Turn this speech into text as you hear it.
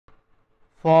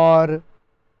For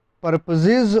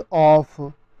purposes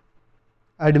of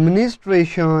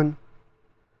administration,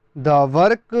 the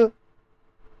work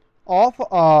of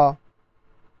a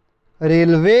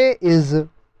railway is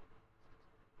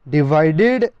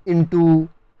divided into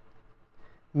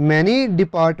many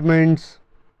departments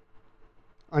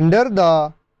under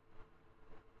the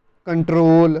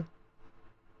control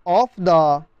of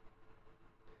the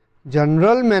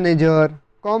general manager,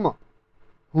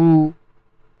 who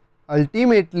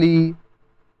ultimately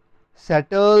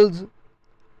settles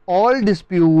all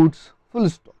disputes, full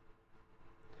stop.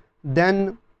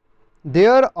 Then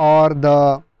there are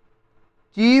the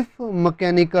chief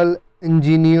mechanical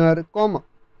engineer,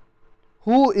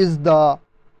 who is the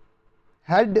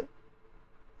head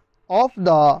of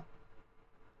the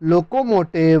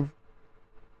locomotive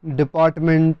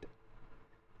department,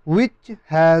 which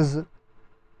has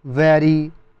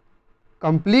very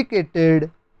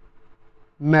complicated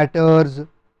matters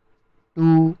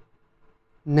to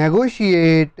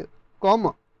negotiate,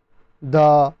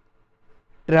 the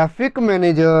traffic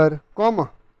manager,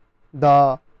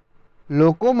 the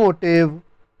locomotive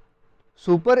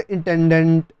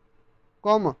superintendent,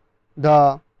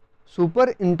 the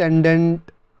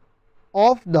superintendent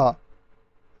of the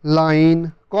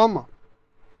line,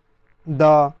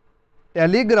 the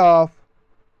telegraph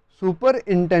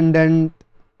superintendent,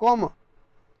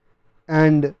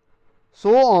 and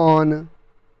so on,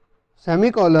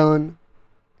 semicolon,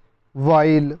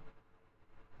 while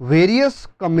various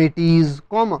committees,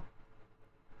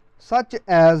 such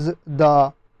as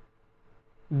the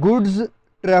goods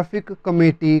traffic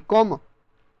committee,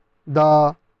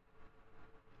 the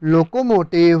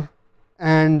locomotive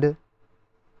and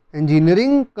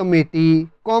engineering committee,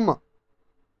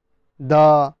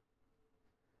 the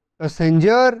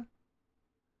passenger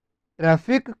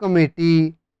traffic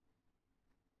committee,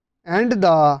 and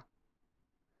the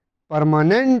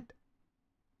permanent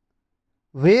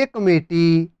way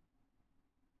committee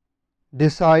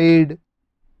decide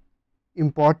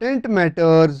important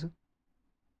matters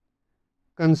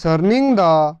concerning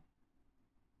the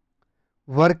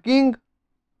working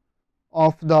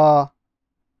of the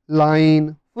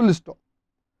line, full stop.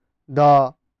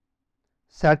 The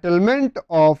settlement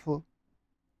of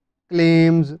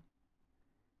claims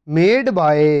made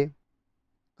by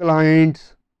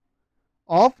clients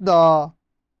of the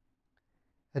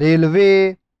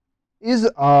railway is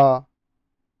a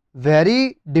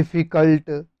very difficult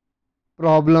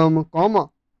problem,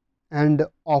 and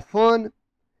often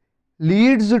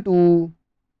leads to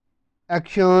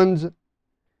actions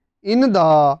in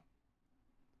the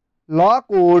law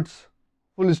courts,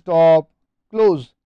 full stop, close.